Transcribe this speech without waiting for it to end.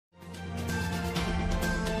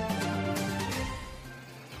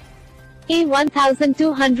A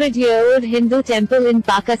 1,200-year-old Hindu temple in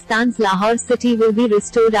Pakistan's Lahore city will be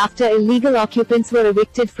restored after illegal occupants were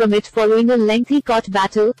evicted from it following a lengthy court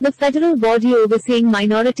battle, the federal body overseeing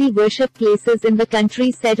minority worship places in the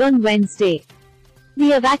country said on Wednesday.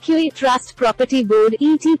 The Evacuee Trust Property Board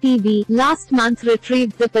 (ETPB) last month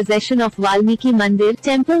retrieved the possession of Valmiki Mandir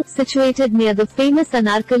temple, situated near the famous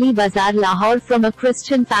Anarkali Bazaar, Lahore, from a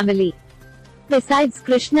Christian family. Besides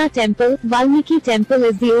Krishna Temple, Valmiki Temple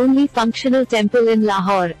is the only functional temple in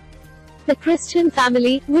Lahore. The Christian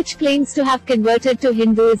family, which claims to have converted to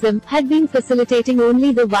Hinduism, had been facilitating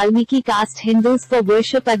only the Valmiki caste Hindus for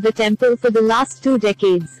worship at the temple for the last 2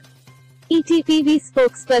 decades. ETPB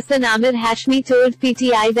spokesperson Amir Hashmi told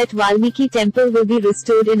PTI that Valmiki Temple will be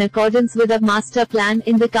restored in accordance with a master plan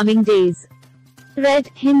in the coming days. Read,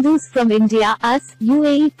 Hindus from India, us,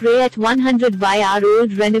 UAE pray at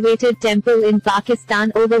 100-year-old renovated temple in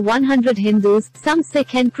Pakistan. Over 100 Hindus, some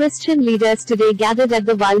Sikh and Christian leaders today gathered at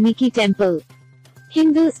the Valmiki temple.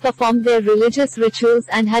 Hindus performed their religious rituals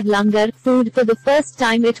and had langar, food, for the first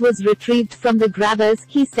time it was retrieved from the grabbers,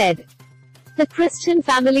 he said. The Christian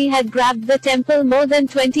family had grabbed the temple more than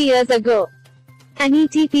 20 years ago. An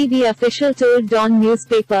ETPB official told Dawn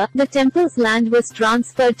newspaper, the temple's land was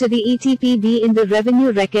transferred to the ETPB in the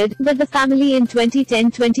revenue record, but the family in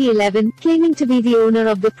 2010-2011, claiming to be the owner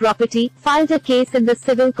of the property, filed a case in the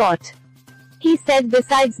civil court. He said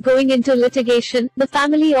besides going into litigation, the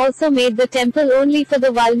family also made the temple only for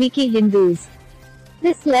the Valmiki Hindus.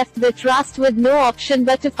 This left the trust with no option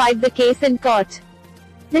but to fight the case in court.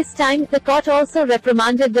 This time, the court also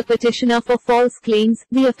reprimanded the petitioner for false claims,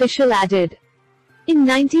 the official added. In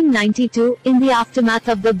 1992, in the aftermath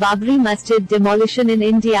of the Babri Masjid demolition in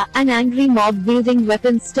India, an angry mob wielding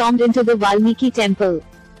weapons stormed into the Valmiki temple.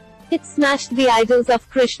 It smashed the idols of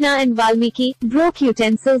Krishna and Valmiki, broke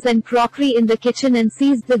utensils and crockery in the kitchen and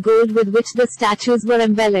seized the gold with which the statues were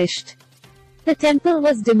embellished. The temple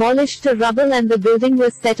was demolished to rubble and the building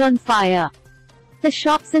was set on fire. The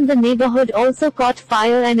shops in the neighborhood also caught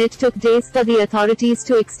fire and it took days for the authorities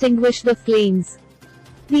to extinguish the flames.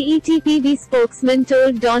 The ETPB spokesman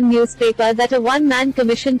told Dawn newspaper that a one-man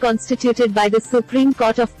commission constituted by the Supreme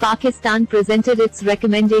Court of Pakistan presented its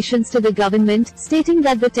recommendations to the government, stating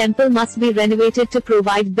that the temple must be renovated to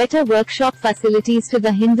provide better workshop facilities to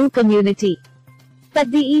the Hindu community. But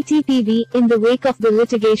the ETPB, in the wake of the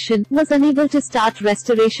litigation, was unable to start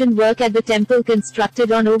restoration work at the temple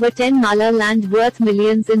constructed on over 10 Mala land worth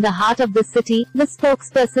millions in the heart of the city, the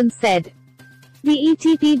spokesperson said. The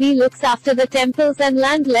ETPB looks after the temples and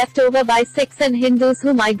land left over by Sikhs and Hindus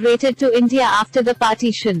who migrated to India after the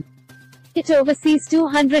partition. It oversees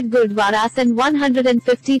 200 gurdwaras and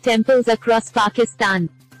 150 temples across Pakistan.